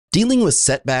Dealing with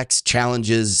setbacks,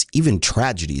 challenges, even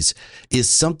tragedies is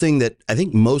something that I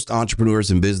think most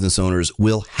entrepreneurs and business owners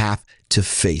will have to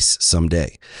face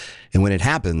someday. And when it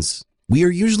happens, we are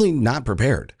usually not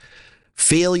prepared.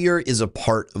 Failure is a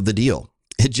part of the deal.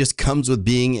 It just comes with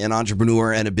being an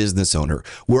entrepreneur and a business owner.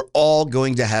 We're all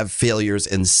going to have failures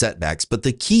and setbacks, but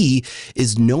the key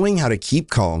is knowing how to keep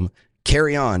calm,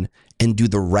 carry on, and do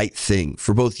the right thing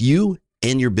for both you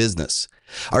and your business.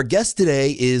 Our guest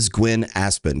today is Gwen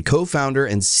Aspen, co-founder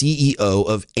and CEO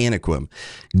of Anaquim.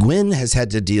 Gwen has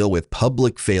had to deal with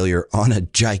public failure on a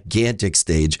gigantic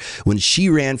stage when she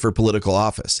ran for political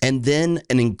office, and then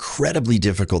an incredibly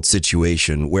difficult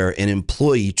situation where an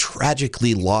employee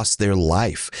tragically lost their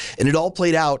life, and it all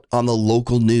played out on the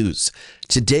local news.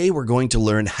 Today, we're going to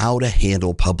learn how to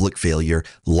handle public failure,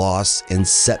 loss, and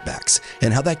setbacks,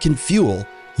 and how that can fuel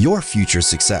your future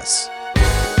success.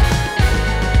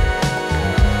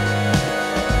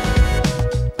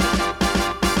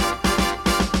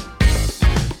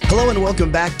 Hello and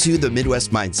welcome back to The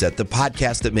Midwest Mindset, the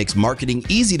podcast that makes marketing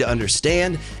easy to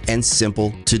understand and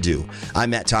simple to do.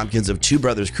 I'm Matt Tompkins of Two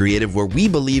Brothers Creative, where we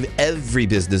believe every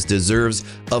business deserves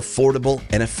affordable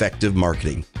and effective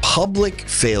marketing. Public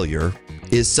failure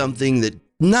is something that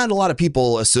not a lot of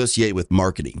people associate with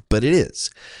marketing, but it is.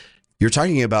 You're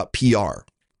talking about PR.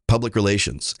 Public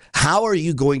relations. How are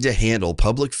you going to handle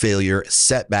public failure,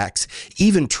 setbacks,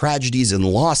 even tragedies and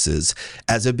losses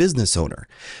as a business owner?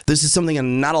 This is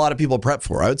something not a lot of people prep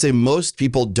for. I would say most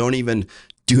people don't even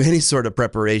do any sort of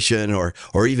preparation or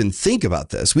even think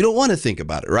about this. We don't want to think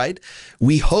about it, right?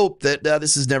 We hope that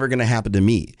this is never going to happen to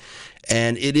me.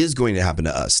 And it is going to happen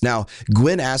to us. Now,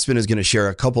 Gwen Aspen is going to share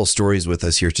a couple stories with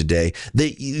us here today.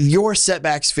 Your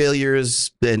setbacks, failures,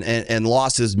 and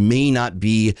losses may not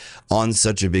be on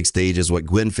such a big stage as what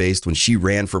Gwen faced when she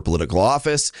ran for political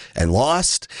office and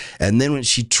lost, and then when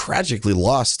she tragically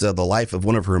lost the life of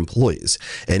one of her employees,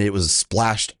 and it was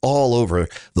splashed all over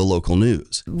the local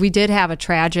news. We did have a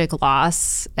tragic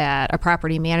loss at a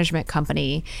property management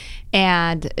company.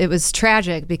 And it was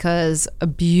tragic because a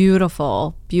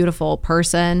beautiful, beautiful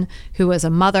person who was a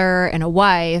mother and a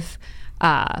wife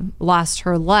lost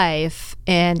her life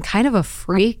in kind of a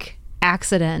freak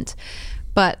accident.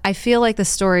 But I feel like the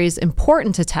story is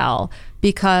important to tell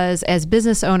because as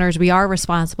business owners, we are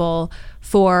responsible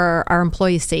for our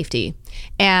employees' safety.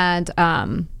 And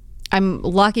I'm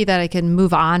lucky that I can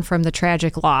move on from the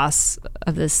tragic loss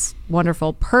of this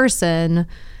wonderful person.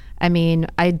 I mean,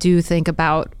 I do think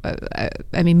about,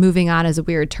 moving on is a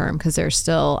weird term because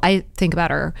I think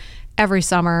about her every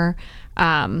summer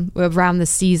around the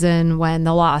season when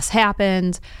the loss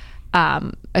happened.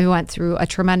 I went through a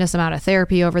tremendous amount of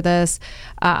therapy over this,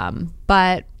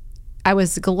 but I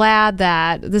was glad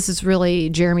that this is really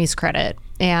Jeremy's credit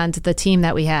and the team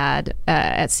that we had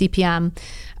at CPM.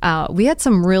 We had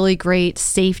some really great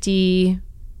safety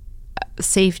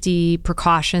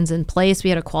precautions in place. We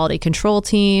had a quality control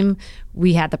team.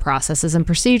 We had the processes and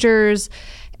procedures.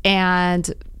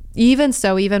 And even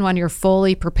when you're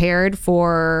fully prepared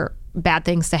for bad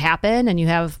things to happen and you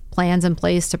have plans in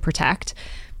place to protect,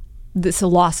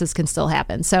 losses can still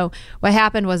happen. So what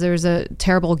happened was there was a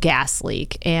terrible gas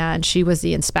leak, and she was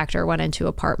the inspector, went into an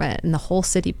apartment, and the whole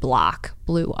city block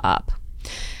blew up.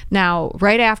 Now,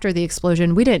 right after the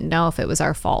explosion, we didn't know if it was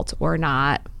our fault or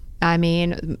not. I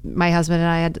mean, my husband and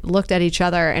I had looked at each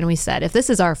other and we said, if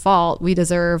this is our fault, we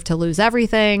deserve to lose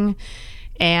everything.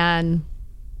 And,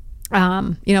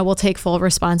 we'll take full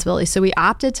responsibility. So we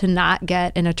opted to not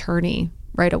get an attorney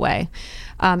right away,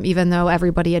 even though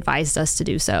everybody advised us to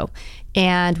do so.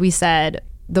 And we said,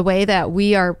 the way that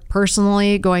we are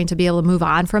personally going to be able to move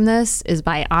on from this is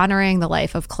by honoring the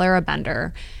life of Clara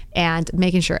Bender and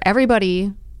making sure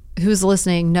everybody who's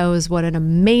listening knows what an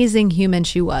amazing human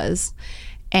she was.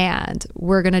 And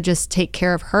we're going to just take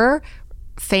care of her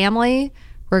family.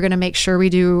 We're going to make sure we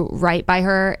do right by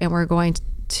her, and we're going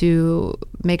to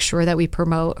make sure that we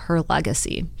promote her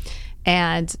legacy.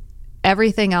 And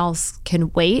everything else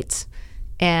can wait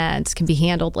and can be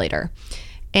handled later.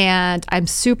 And I'm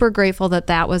super grateful that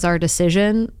that was our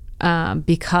decision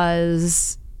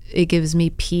because it gives me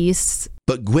peace.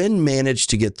 But Gwen managed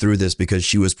to get through this because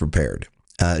she was prepared.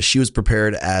 She was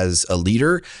prepared as a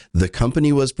leader. The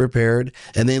company was prepared,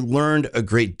 and they learned a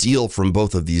great deal from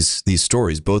both of these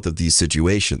stories, both of these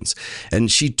situations.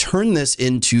 And she turned this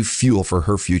into fuel for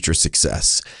her future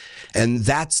success. And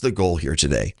that's the goal here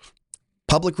today.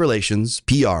 Public relations,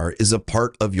 PR, is a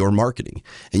part of your marketing,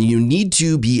 and you need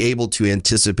to be able to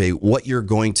anticipate what you're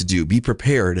going to do. Be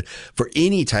prepared for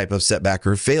any type of setback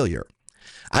or failure.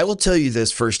 I will tell you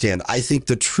this firsthand. I think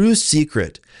the true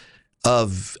secret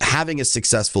of having a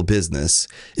successful business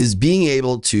is being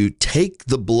able to take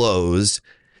the blows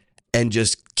and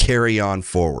just carry on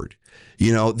forward.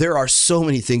 You know, there are so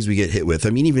many things we get hit with. I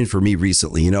mean, even for me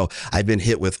recently, you know, I've been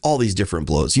hit with all these different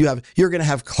blows. You're going to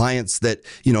have clients that,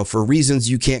 you know, for reasons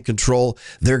you can't control,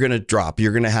 they're going to drop.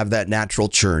 You're going to have that natural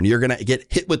churn. You're going to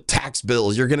get hit with tax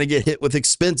bills. You're going to get hit with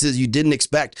expenses you didn't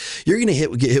expect. You're going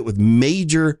to get hit with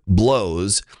major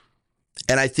blows.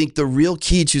 And I think the real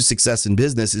key to success in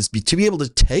business is to be able to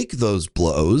take those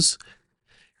blows,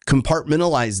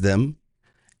 compartmentalize them,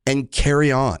 and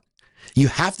carry on. You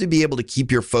have to be able to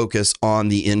keep your focus on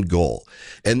the end goal.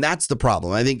 And that's the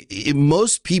problem. I think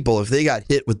most people, if they got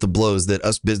hit with the blows that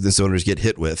us business owners get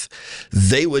hit with,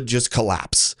 they would just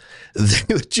collapse.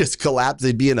 They would just collapse.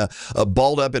 They'd be in a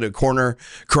balled up in a corner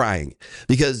crying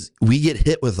because we get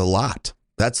hit with a lot.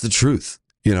 That's the truth.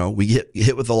 You know, we get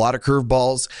hit with a lot of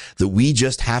curveballs that we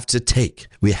just have to take.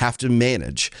 We have to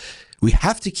manage. We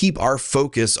have to keep our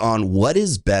focus on what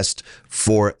is best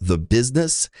for the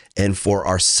business and for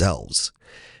ourselves.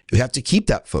 We have to keep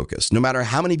that focus. No matter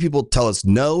how many people tell us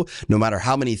no matter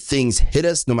how many things hit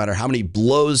us, no matter how many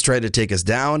blows try to take us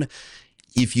down,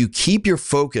 if you keep your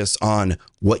focus on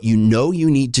what you know you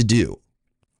need to do,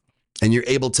 and you're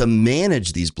able to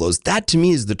manage these blows, that to me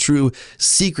is the true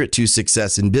secret to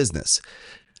success in business.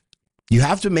 You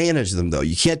have to manage them, though.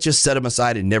 You can't just set them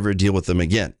aside and never deal with them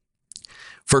again.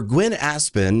 For Gwen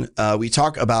Aspen, we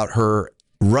talk about her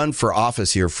run for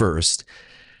office here first.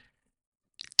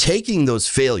 Taking those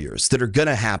failures that are going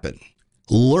to happen,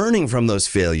 learning from those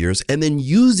failures, and then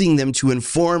using them to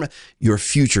inform your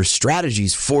future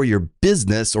strategies for your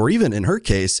business, or even in her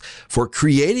case, for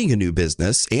creating a new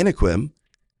business, Anaquim.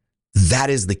 That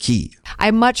is the key.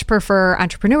 I much prefer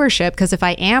entrepreneurship because if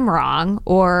I am wrong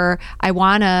or I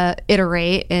want to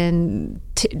iterate and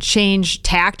change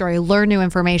tact or I learn new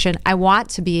information, I want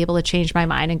to be able to change my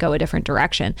mind and go a different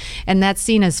direction. And that's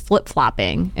seen as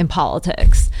flip-flopping in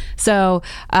politics. So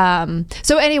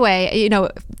anyway, you know,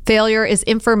 failure is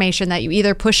information that you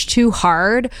either pushed too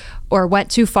hard or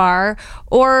went too far,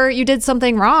 or you did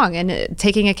something wrong, and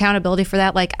taking accountability for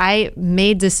that. Like, I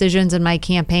made decisions in my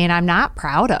campaign I'm not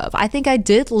proud of. I think I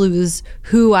did lose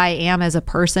who I am as a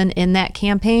person in that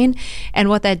campaign. And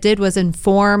what that did was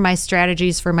inform my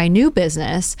strategies for my new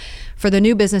business, for the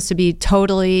new business to be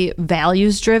totally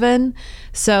values driven,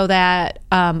 so that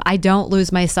I don't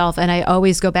lose myself. And I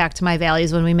always go back to my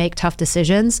values when we make tough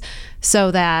decisions,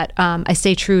 so that I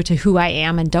stay true to who I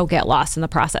am and don't get lost in the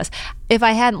process. If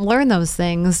I hadn't learned those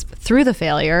things through the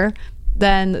failure,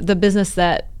 then the business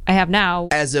that I have now.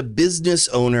 As a business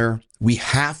owner, we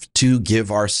have to give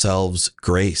ourselves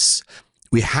grace.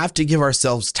 We have to give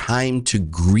ourselves time to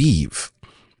grieve.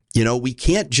 You know, we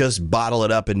can't just bottle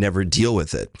it up and never deal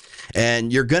with it.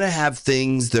 And you're going to have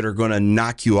things that are going to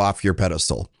knock you off your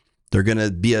pedestal. They're going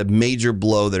to be a major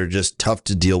blow that are just tough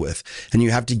to deal with. And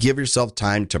you have to give yourself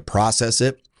time to process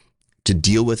it, to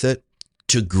deal with it,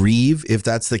 to grieve if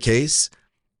that's the case.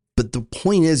 But the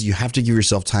point is, you have to give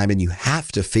yourself time and you have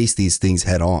to face these things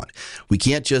head on. We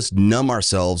can't just numb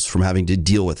ourselves from having to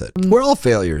deal with it. We're all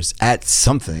failures at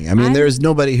something. I mean, there's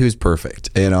nobody who's perfect.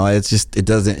 You know, it's just,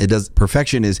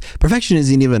 perfection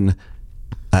isn't even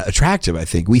attractive, I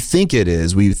think. We think it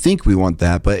is. We think we want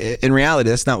that. But in reality,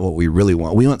 that's not what we really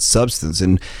want. We want substance,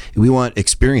 and we want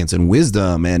experience and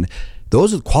wisdom, and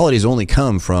those qualities only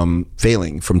come from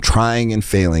failing, from trying and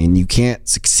failing. And you can't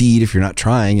succeed if you're not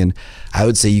trying. And I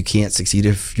would say you can't succeed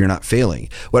if you're not failing.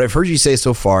 What I've heard you say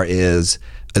so far is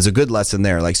a good lesson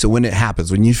there. Like, so when it happens,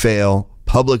 when you fail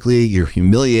publicly, you're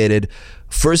humiliated.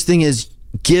 First thing is,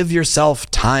 give yourself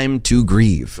time to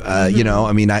grieve. You know,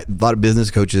 I mean, a lot of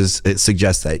business coaches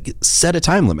suggest that. Set a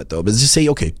time limit, though. But just say,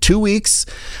 okay, 2 weeks,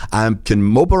 I can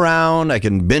mope around, I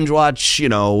can binge watch, you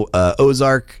know,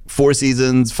 Ozark, 4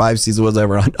 seasons, 5 seasons,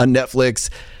 whatever, on Netflix.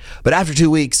 But after 2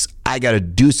 weeks, I got to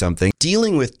do something.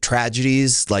 Dealing with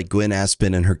tragedies like Gwen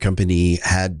Aspen and her company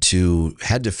had to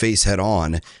face head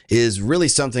on is really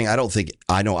something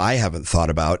I haven't thought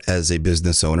about as a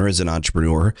business owner, as an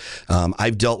entrepreneur.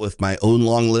 I've dealt with my own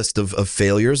long list of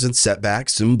failures and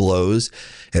setbacks and blows,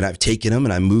 and I've taken them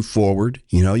and I move forward.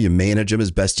 You know, you manage them as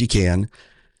best you can.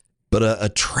 But a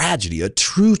tragedy, a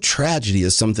true tragedy,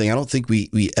 is something I don't think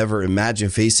we ever imagine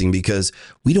facing because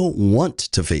we don't want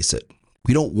to face it.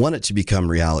 We don't want it to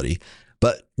become reality.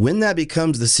 But when that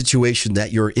becomes the situation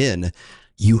that you're in,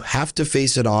 you have to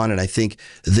face it on. And I think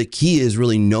the key is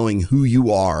really knowing who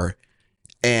you are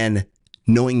and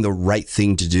knowing the right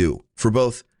thing to do for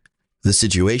both the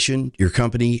situation, your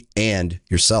company, and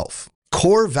yourself.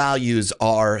 Core values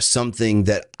are something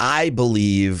that I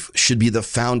believe should be the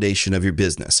foundation of your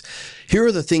business. Here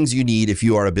are the things you need if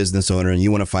you are a business owner and you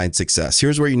want to find success.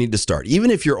 Here's where you need to start. Even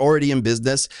if you're already in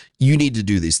business, you need to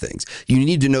do these things. You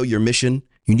need to know your mission,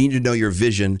 you need to know your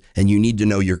vision, and you need to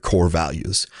know your core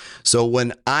values. So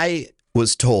when I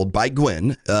was told by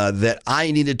Gwen that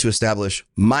I needed to establish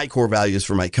my core values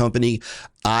for my company,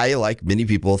 I, like many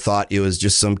people, thought it was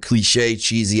just some cliche,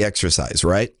 cheesy exercise,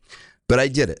 right? But I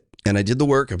did it. And I did the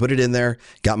work. I put it in there,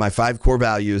 got my 5 core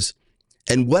values.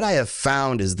 And what I have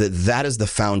found is that that is the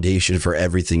foundation for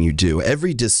everything you do.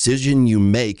 Every decision you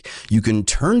make, you can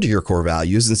turn to your core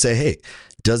values and say, hey,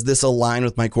 does this align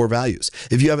with my core values?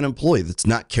 If you have an employee that's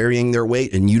not carrying their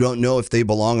weight and you don't know if they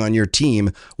belong on your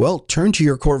team, well, turn to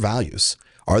your core values.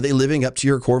 Are they living up to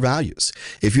your core values?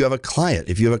 If you have a client,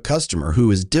 if you have a customer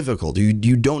who is difficult,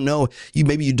 you don't know,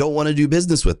 maybe you don't want to do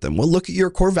business with them, well, look at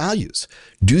your core values.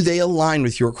 Do they align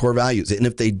with your core values? And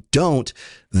if they don't,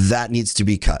 that needs to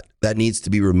be cut. That needs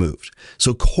to be removed.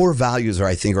 So core values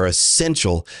I think are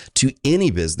essential to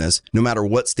any business, no matter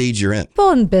what stage you're in.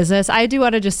 Well, in business, I do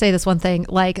want to just say this one thing,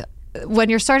 like when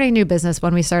you're starting a new business,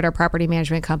 when we start our property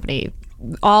management company,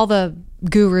 all the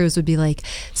gurus would be like,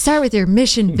 start with your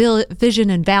mission, vision,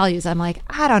 and values. I'm like,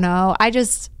 I don't know. I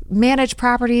just manage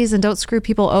properties and don't screw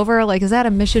people over. Like, is that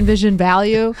a mission, vision,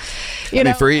 value? I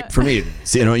mean, for me,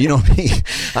 you know me.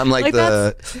 I'm like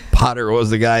the Potter. What was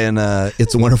the guy in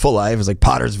It's a Wonderful Life? It's like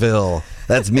Pottersville.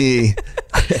 That's me.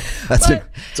 It's an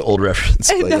old reference.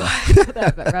 I know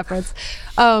that reference.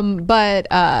 But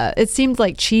it seemed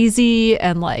like cheesy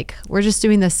and like we're just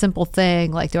doing this simple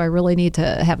thing. Like, do I really need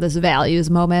to have this values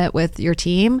moment with your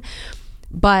team?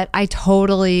 But I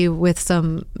totally, with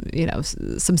some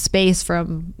space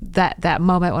from that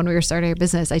moment when we were starting our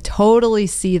business, I totally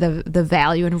see the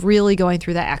value in really going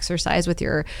through that exercise with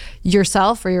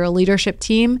yourself or your leadership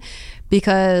team,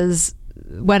 because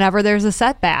whenever there's a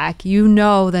setback, you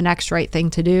know the next right thing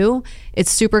to do.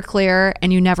 It's super clear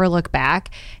and you never look back,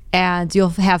 and you'll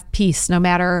have peace no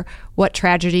matter what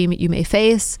tragedy you may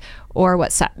face or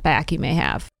what setback you may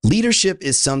have. Leadership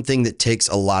is something that takes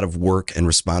a lot of work and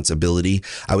responsibility.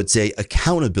 I would say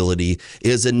accountability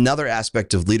is another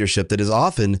aspect of leadership that is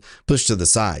often pushed to the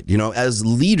side. You know, as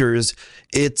leaders,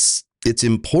 it's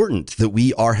important that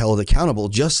we are held accountable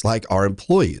just like our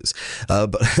employees.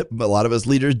 But a lot of us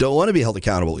leaders don't want to be held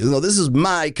accountable. You know, this is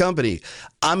my company.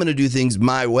 I'm going to do things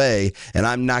my way and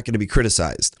I'm not going to be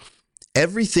criticized.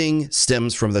 Everything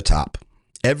stems from the top.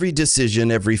 Every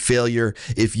decision, every failure,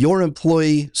 if your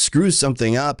employee screws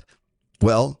something up,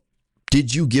 well,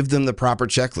 did you give them the proper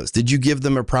checklist? Did you give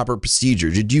them a proper procedure?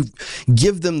 Did you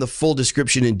give them the full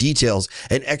description and details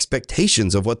and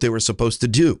expectations of what they were supposed to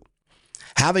do?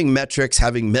 Having metrics,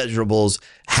 having measurables,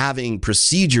 having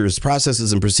procedures,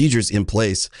 processes and procedures in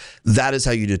place, that is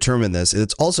how you determine this. And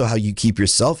it's also how you keep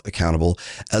yourself accountable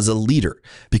as a leader,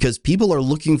 because people are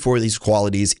looking for these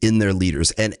qualities in their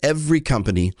leaders. And every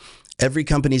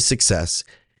company's success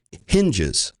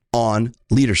hinges on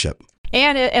leadership.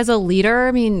 And as a leader,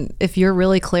 I mean, if you're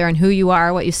really clear on who you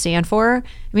are, what you stand for,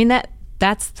 I mean,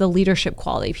 that's the leadership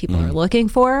quality people are looking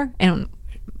for. And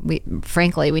we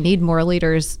need more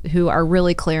leaders who are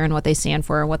really clear on what they stand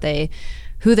for and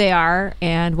who they are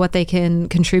and what they can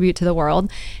contribute to the world.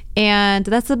 And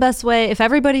that's the best way. If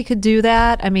everybody could do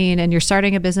that, I mean, and you're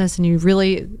starting a business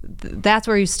and that's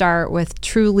where you start with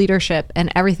true leadership,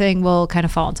 and everything will kind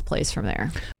of fall into place from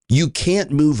there. You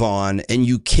can't move on and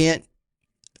you can't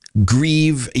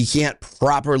grieve, you can't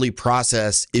properly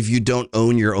process if you don't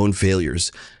own your own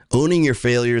failures. Owning your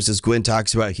failures, as Gwen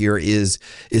talks about here, is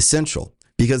essential,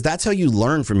 because that's how you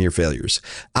learn from your failures.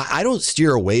 I don't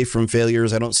steer away from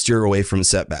failures. I don't steer away from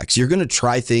setbacks. You're going to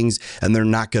try things and they're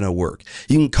not going to work.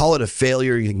 You can call it a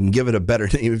failure. You can give it a better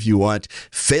name if you want.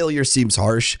 Failure seems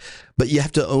harsh, but you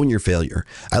have to own your failure.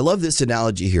 I love this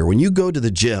analogy here. When you go to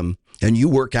the gym and you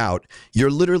work out,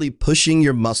 you're literally pushing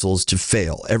your muscles to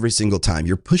fail every single time.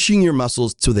 You're pushing your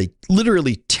muscles till they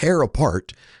literally tear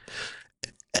apart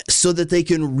so that they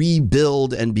can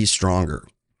rebuild and be stronger.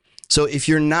 So if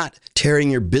you're not tearing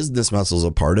your business muscles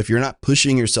apart, if you're not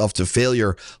pushing yourself to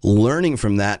failure, learning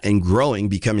from that and growing,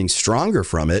 becoming stronger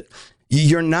from it,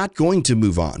 you're not going to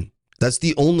move on. That's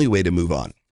the only way to move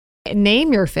on.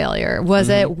 Name your failure. Was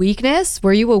it weakness?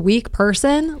 Were you a weak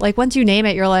person? Like, once you name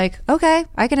it, you're like, okay,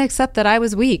 I can accept that I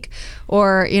was weak.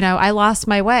 Or, I lost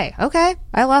my way. Okay,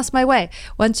 I lost my way.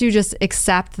 Once you just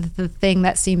accept the thing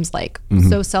that seems like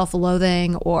so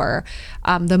self-loathing or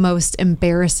the most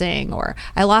embarrassing, or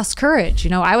I lost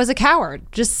courage. I was a coward.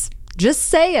 Just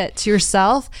say it to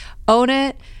yourself, own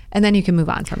it, and then you can move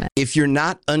on from it. If you're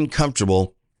not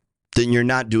uncomfortable, then you're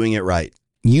not doing it right.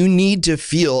 You need to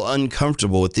feel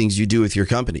uncomfortable with things you do with your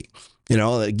company. You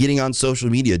know, getting on social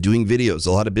media, doing videos.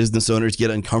 A lot of business owners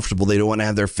get uncomfortable. They don't want to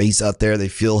have their face out there. They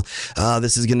feel,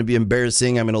 this is going to be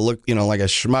embarrassing. I'm going to look, like a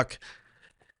schmuck.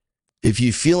 If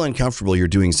you feel uncomfortable, you're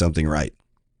doing something right.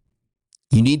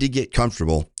 You need to get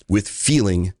comfortable with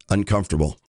feeling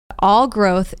uncomfortable. All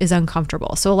growth is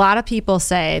uncomfortable. So a lot of people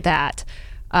say that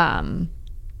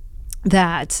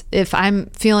that if I'm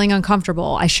feeling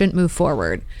uncomfortable, I shouldn't move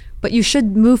forward. But you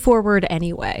should move forward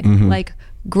anyway. Like,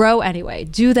 grow anyway.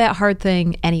 Do that hard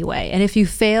thing anyway. And if you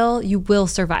fail, you will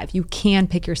survive. You can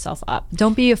pick yourself up.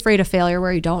 Don't be afraid of failure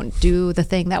where you don't do the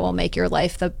thing that will make your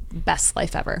life the best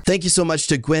life ever. Thank you so much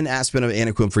to Gwen Aspen of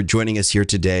Anequim for joining us here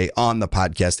today on the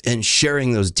podcast and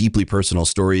sharing those deeply personal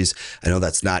stories. I know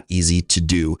that's not easy to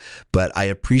do, but I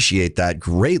appreciate that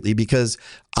greatly because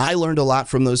I learned a lot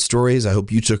from those stories. I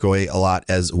hope you took away a lot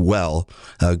as well.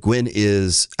 Gwen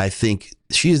is, I think,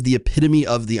 she is the epitome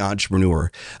of the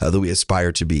entrepreneur that we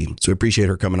aspire to be. So I appreciate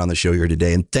her coming on the show here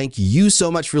today. And thank you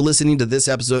so much for listening to this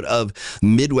episode of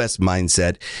Midwest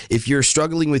Mindset. If you're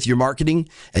struggling with your marketing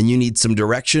and you need some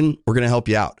direction, we're going to help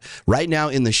you out. Right now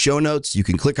in the show notes, you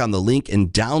can click on the link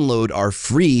and download our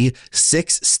free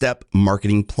 6-step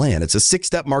marketing plan. It's a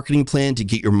 6-step marketing plan to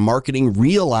get your marketing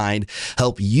realigned,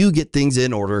 help you get things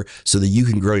in order so that you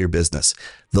can grow your business.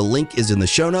 The link is in the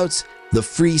show notes. The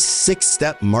free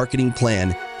 6-step marketing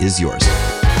plan is yours.